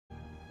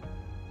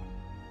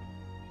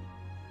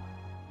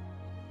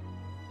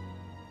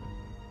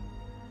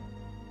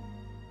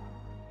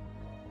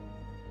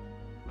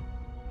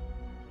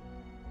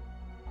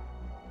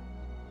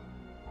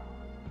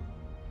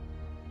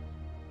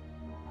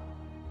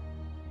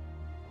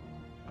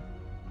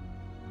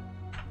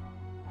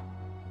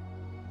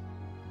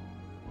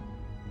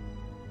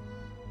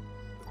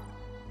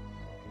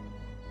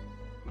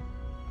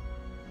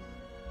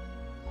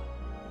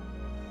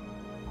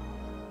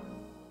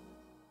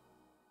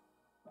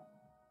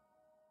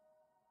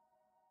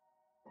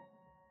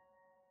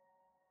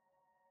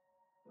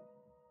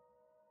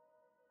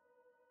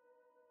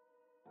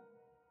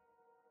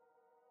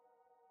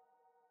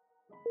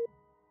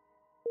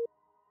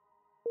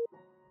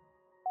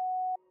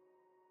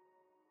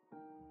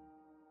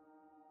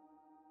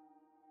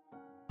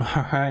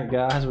Alright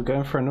guys, we're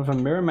going for another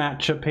mirror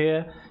matchup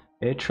here.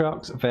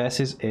 Aatrox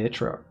versus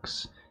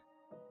Aatrox.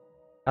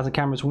 As the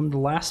cameras won the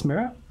last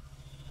mirror.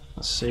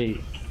 Let's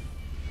see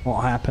what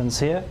happens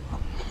here.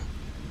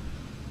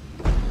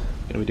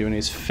 Gonna be doing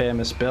his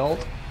famous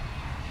build.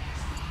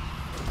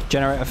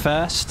 Generator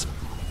first.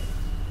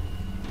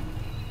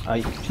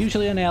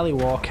 Usually an early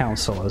war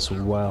council as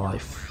well, I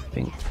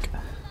think.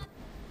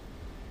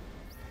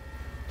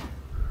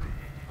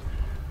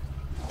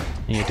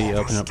 EOD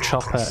open up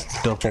chopper,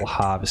 double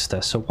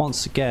harvester. So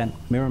once again,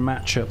 mirror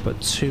matchup,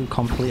 but two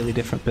completely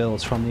different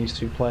builds from these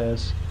two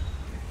players.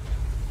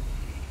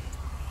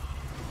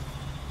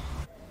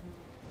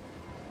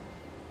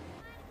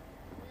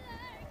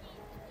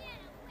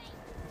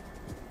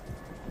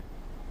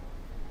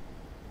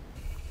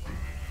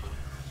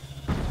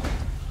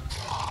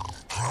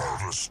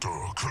 Harvester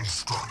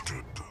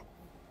constructed.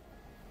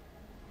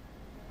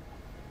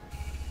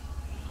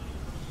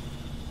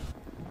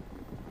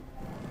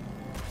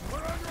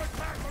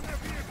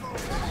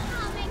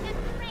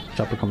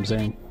 Chopper comes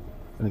in,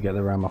 gonna get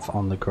the ram off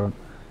on the grunt.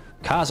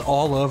 Car's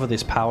all over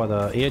this power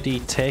though.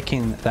 EOD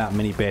taking that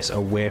mini base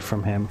away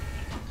from him.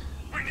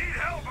 We need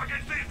help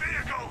against these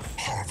vehicles.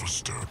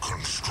 Harvester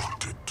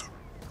constructed.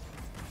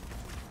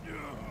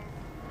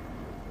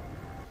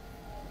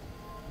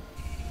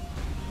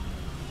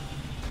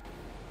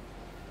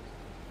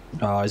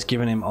 Oh, he's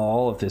giving him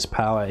all of this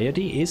power.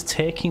 EOD is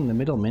taking the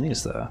middle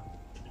minis though.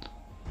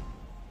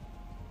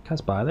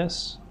 Can't buy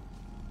this.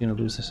 You're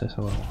gonna lose this as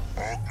well.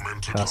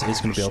 Cars is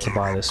gonna be able to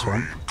buy this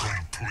one.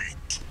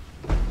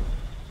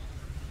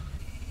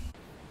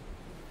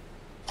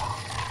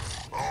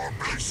 Our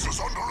base is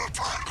under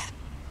attack.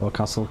 War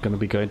Castle gonna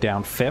be going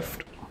down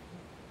 5th.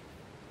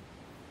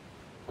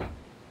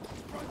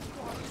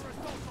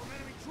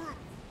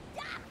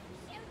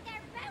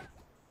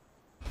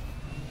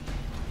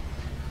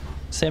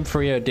 Same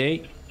for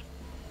EOD,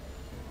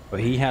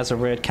 but he has a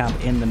raid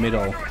camp in the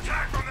middle.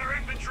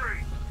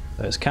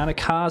 So it's kind of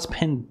cars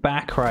pinned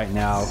back right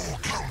now.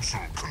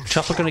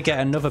 Chopper gonna get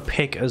another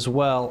pick as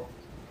well.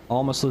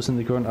 Almost losing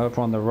the grunt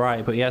over on the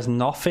right, but he has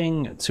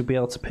nothing to be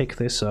able to pick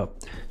this up.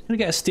 Gonna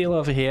get a steal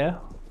over here.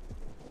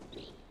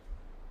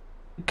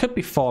 It could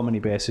be 4 mini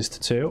bases to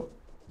 2.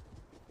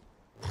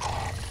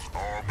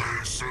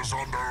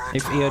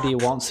 If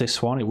EOD wants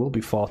this one, it will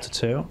be 4 to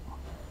 2.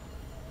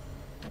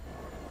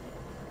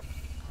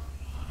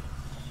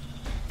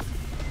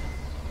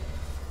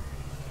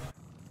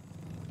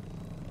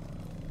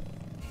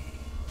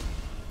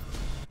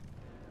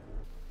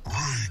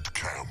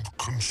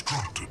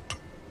 Constructed.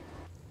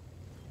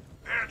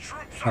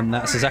 And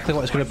that's exactly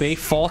what it's going to be.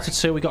 4 to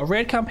 2. We got a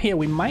raid camp here.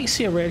 We might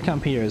see a raid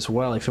camp here as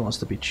well if he wants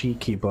to be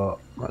cheeky, but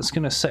that's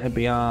going to set him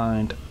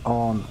behind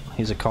on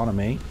his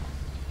economy.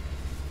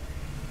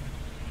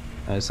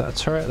 Is that a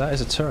turret? That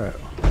is a turret.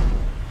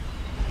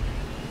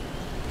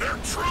 Their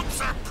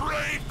troops are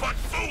brave but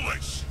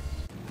foolish.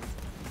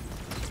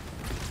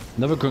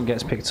 Another grunt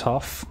gets picked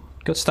off.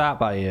 Good start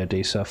by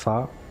EOD so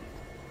far.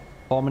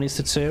 4 minis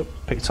to 2.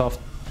 Picked off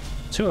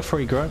 2 or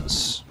 3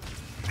 grunts.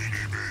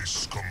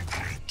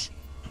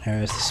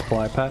 Here is the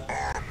supply pad.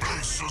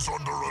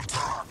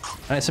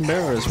 And it's a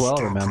mirror as well,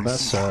 remember,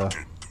 so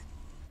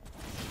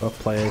both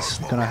players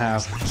gonna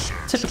have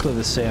typically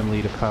the same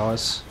leader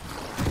powers,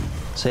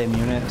 same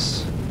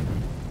units.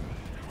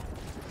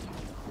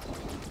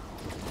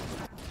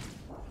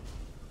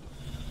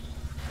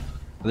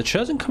 The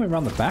Chosen coming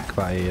around the back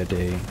by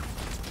EOD.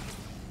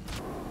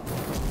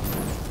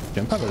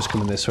 Jump Pepper is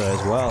coming this way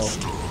as well.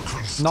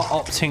 Not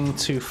opting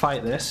to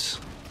fight this.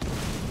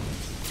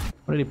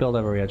 What did he build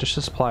over here? Just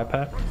a supply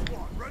pad?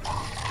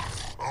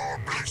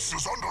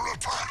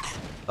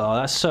 Oh,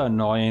 that's so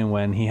annoying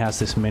when he has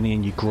this mini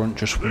and your grunt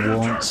just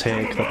won't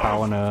take the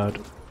power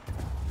node.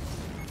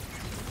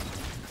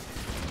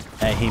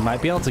 Hey, he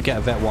might be able to get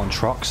a Vet 1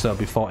 Trox though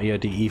before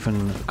EOD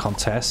even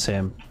contests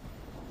him.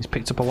 He's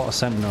picked up a lot of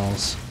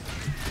sentinels.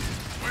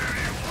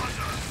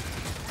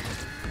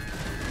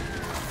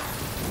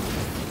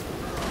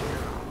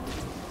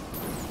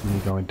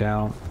 Going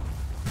down.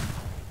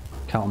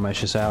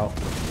 Countermeasures out.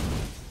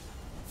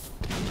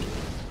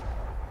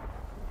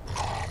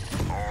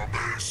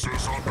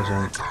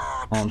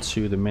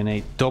 Onto the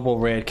mini. Double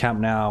raid camp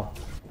now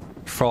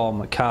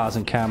from cars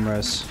and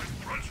cameras.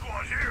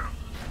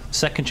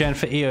 2nd gen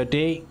for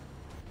EOD.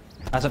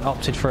 Hasn't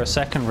opted for a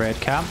 2nd raid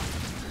camp.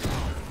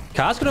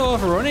 Car's gonna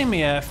overrun him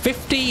here.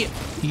 50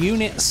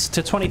 units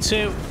to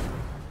 22.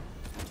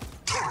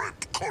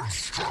 Turret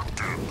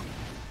constructed.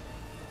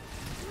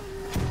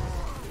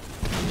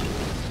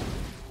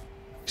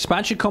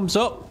 Expansion comes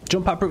up.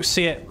 Jump at Brooks,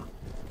 see it.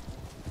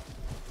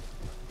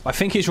 I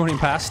think he's running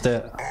past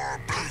it.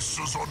 Our base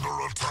is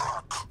under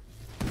attack.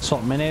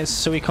 Swap minis.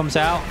 So he comes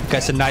out.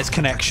 Gets a nice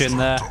connection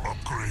there.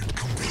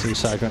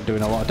 Suicide Grunt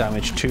doing a lot of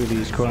damage to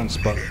these grunts,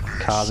 but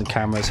cars and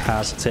cameras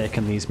has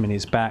taken these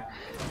minis back.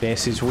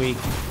 Base is weak.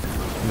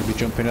 Going to be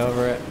jumping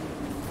over it.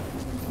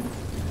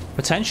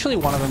 Potentially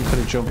one of them could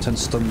have jumped and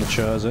stunned the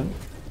Chosen.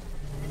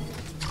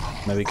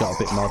 Maybe got a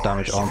bit more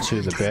damage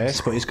onto the base,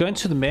 but he's going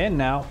to the main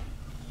now.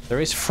 There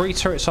is 3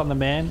 turrets on the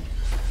main.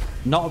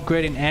 Not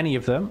upgrading any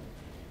of them.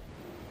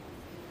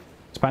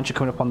 Expansion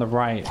coming up on the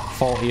right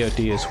for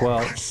EOD as well.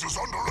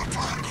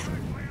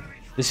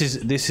 This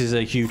is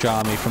a huge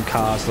army from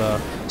Cars though.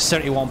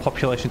 71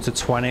 population to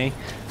 20.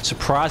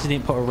 Surprised he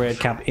didn't put a raid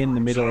camp in the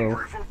middle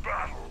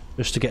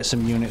just to get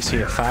some units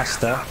here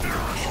faster.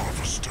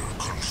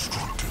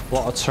 A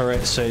lot of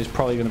turrets, so he's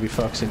probably going to be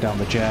focusing down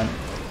the gen.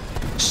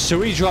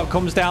 Sui drop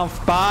comes down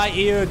by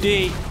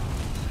EOD.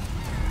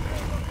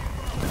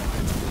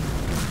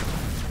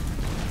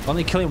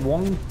 Only killing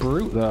 1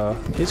 brute though.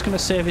 He's going to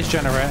save his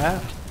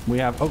generator. We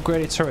have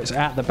upgraded turrets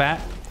at the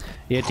back.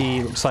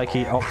 EOD looks like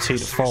he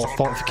opted for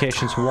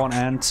fortifications 1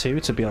 and 2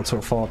 to be able to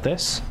afford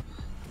this.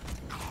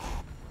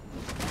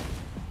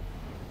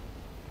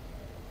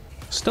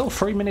 Still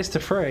 3 minutes to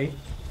 3.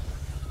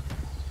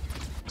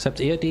 Except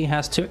EOD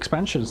has 2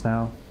 expansions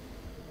now.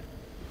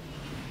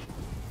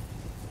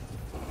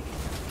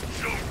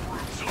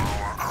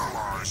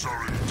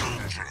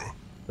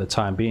 The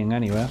time being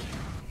anyway.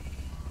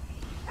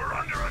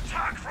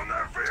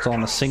 Still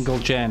on a single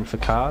gen for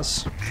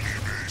Cars.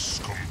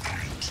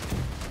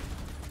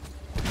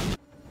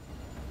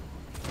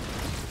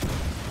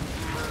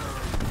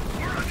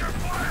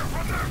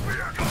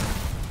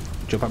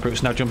 Jump up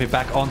Brute's now jumping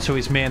back onto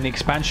his main. The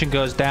expansion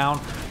goes down.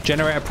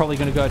 Generator probably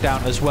going to go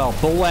down as well.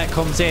 Bulwark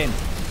comes in.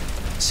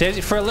 Saves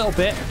it for a little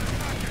bit.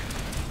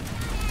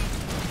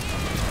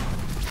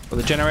 But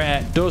the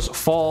generator does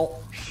fall.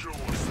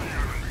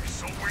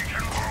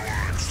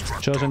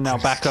 Chosen now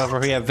back over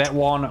here. Vet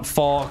 1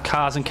 for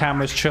Cars and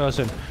Cameras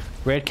chosen.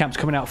 Raid camp's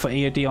coming out for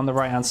EOD on the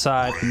right hand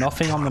side.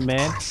 Nothing on the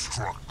main.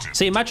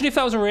 See, imagine if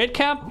that was a raid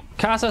camp.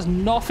 Cars has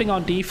nothing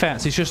on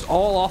defense. It's just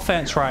all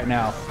offense right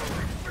now.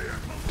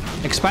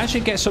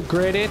 Expansion gets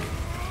upgraded.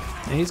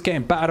 And he's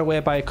getting battered away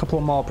by a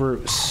couple more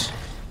brutes.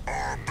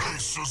 Our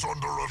base is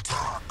under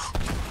attack.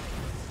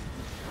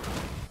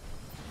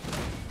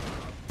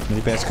 Mini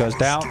base goes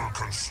down.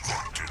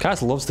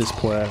 Cars loves this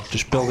player.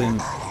 Just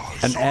building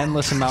an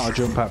endless amount of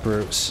jump at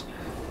brutes.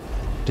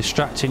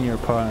 Distracting your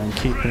opponent and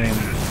keeping him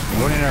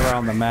running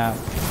around the map.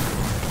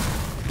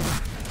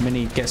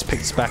 Mini gets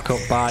picked back up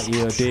by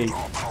EOD.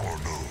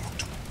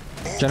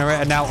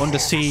 Generator now under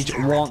siege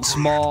once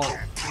more.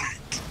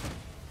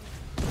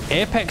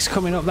 Apex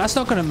coming up. That's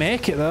not going to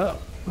make it though.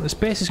 The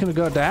space is going to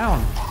go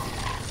down.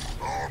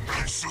 Our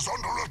base is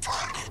under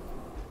attack.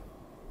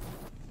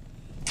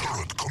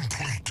 Turret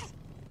complete.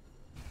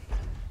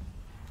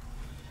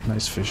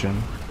 Nice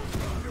vision.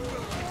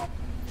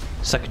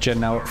 Second gen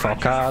now up for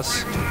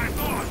Cars.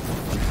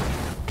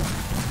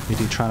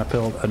 EOD trying to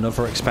build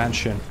another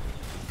expansion.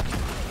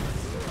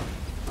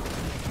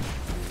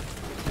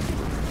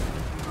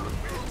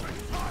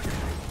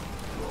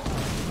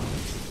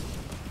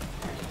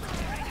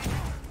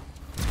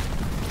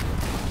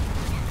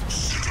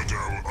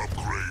 Citadel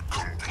upgrade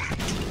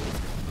complete.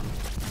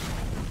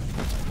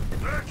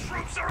 Their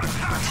troops are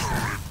attacked.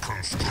 Turret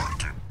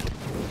constructed.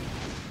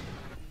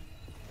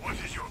 What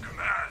is your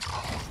command?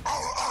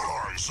 Our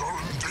allies are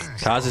in danger.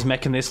 Cars is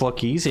making this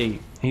look easy.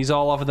 He's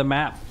all over the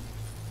map.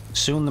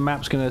 Soon the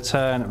map's going to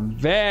turn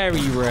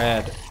very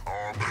red.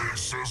 Our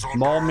base is under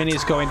More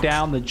minis going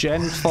down. The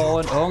gen's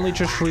fallen. Only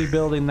just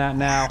rebuilding that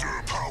now.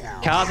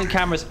 Cars and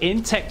Cameras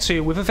in Tech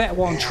 2 with a Vet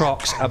 1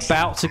 Trox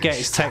about to get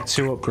his Tech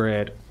 2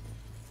 upgrade.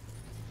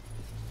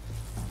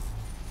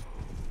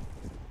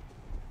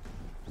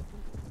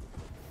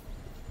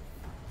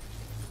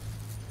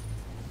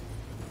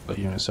 Got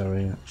units over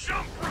here.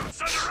 jump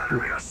routes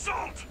under enemy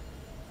assault.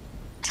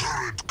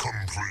 Turret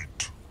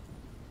complete.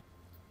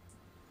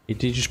 He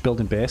did just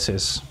building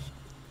bases.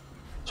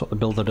 That's what the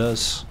builder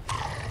does.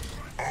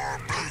 Our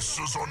base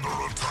is under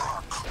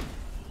attack.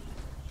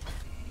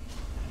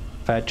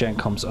 Third gen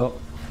comes up.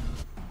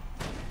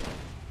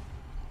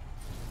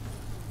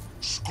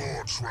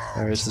 Scorch rounds.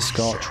 There is the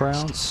Scorch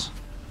rounds.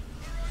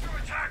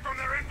 Attack from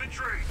their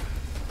infantry.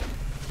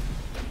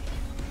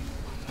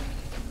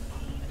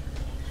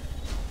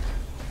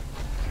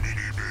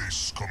 Mini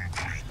base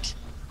complete.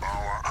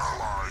 Our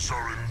allies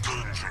are in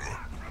danger.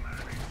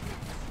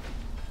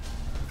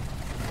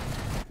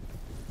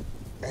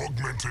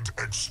 Augmented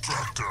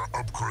extractor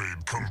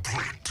upgrade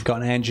complete.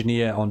 Got an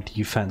engineer on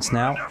defense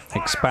now.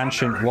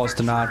 Expansion was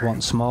denied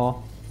once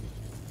more.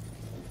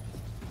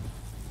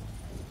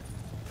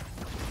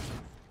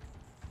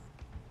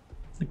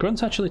 The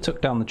grunts actually took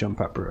down the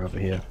jump at brute over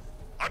here.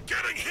 I'm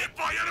getting hit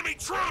by enemy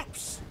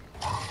troops.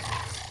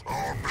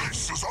 Our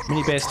base is under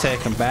Mini base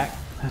taken back.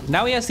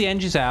 Now he has the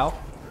engines out.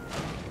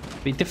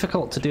 Be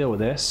difficult to deal with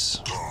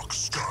this. dark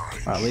sky.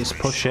 Or at least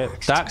push it.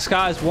 Dark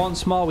Skies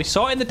once more. We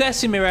saw it in the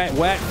Destiny mirror. It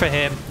worked for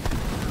him.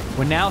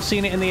 We're now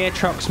seeing it in the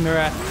Aatrox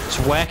mirror. It's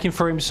working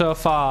for him so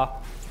far.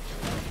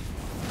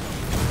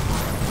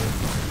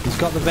 He's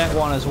got the Vet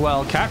 1 as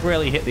well. Can't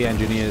really hit the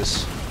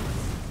engineers.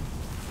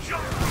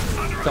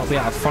 Got to be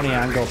at a funny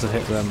angle to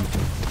hit them.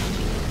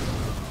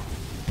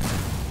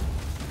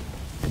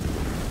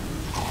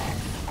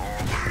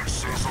 Our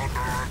base is under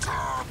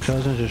attack.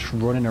 Chosen just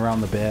running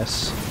around the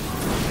base.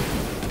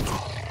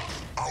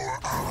 Our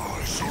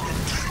allies are in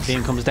danger.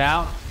 Team comes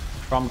down.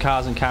 from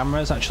Cars and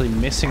Cameras, actually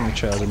missing the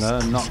Chosen.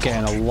 They're not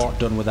getting a lot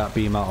done with that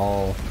beam at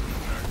all. In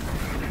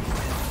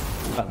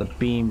fact, the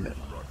beam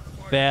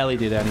barely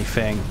did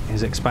anything.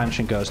 His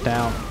expansion goes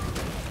down.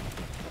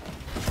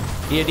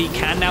 EOD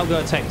can now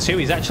go Tech 2.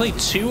 He's actually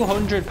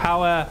 200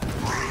 power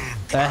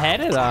ahead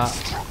of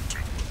that.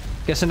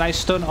 Gets a nice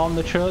stun on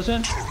the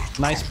Chosen.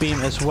 Nice beam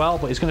as well,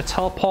 but he's going to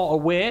teleport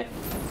away.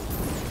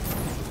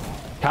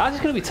 Cars is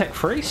going to be Tech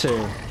 3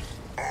 soon.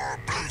 Our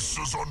base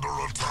is under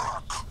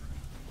attack.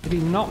 Did he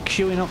not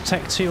queuing up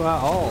Tech 2 at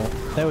all?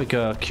 There we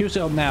go. Queues it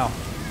up now.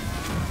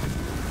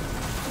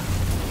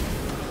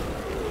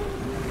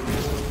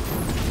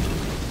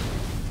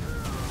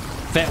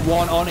 Vet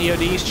 1 on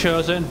EOD's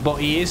Chosen, but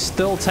he is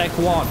still Tech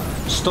 1.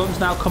 Stun's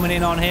now coming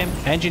in on him.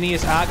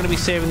 Engineers are going to be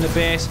saving the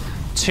base.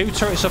 2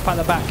 turrets up at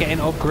the back getting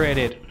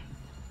upgraded.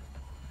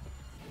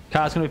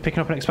 Car's going to be picking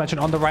up an expansion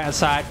on the right-hand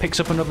side. Picks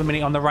up another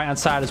mini on the right-hand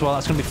side as well.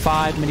 That's going to be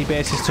 5 mini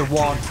bases to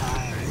 1.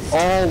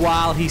 All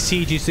while he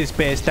sieges this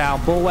base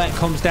down. Bulwark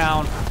comes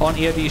down on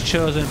EOD's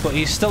Chosen, but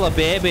he's still a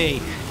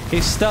baby.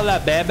 He's still a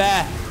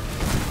baby.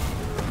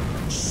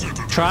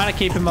 Trying to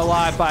keep him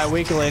alive by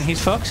wiggling.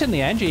 He's focusing the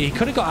Engie. He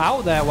could have got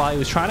out there while he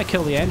was trying to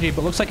kill the Engie,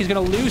 but looks like he's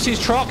going to lose his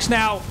trucks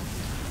now.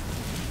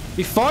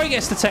 Before he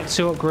gets the Tech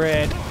 2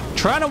 upgrade,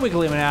 trying to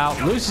wiggle him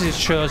out, loses his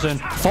Chosen.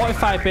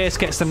 45 base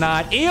gets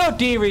denied.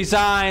 EOD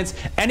resigns,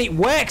 and it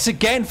works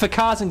again for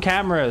Cars and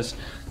Cameras.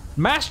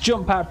 Mass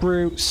jump at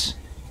Brutes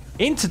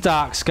into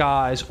Dark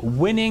Skies,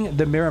 winning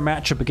the mirror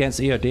matchup against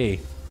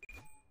EOD.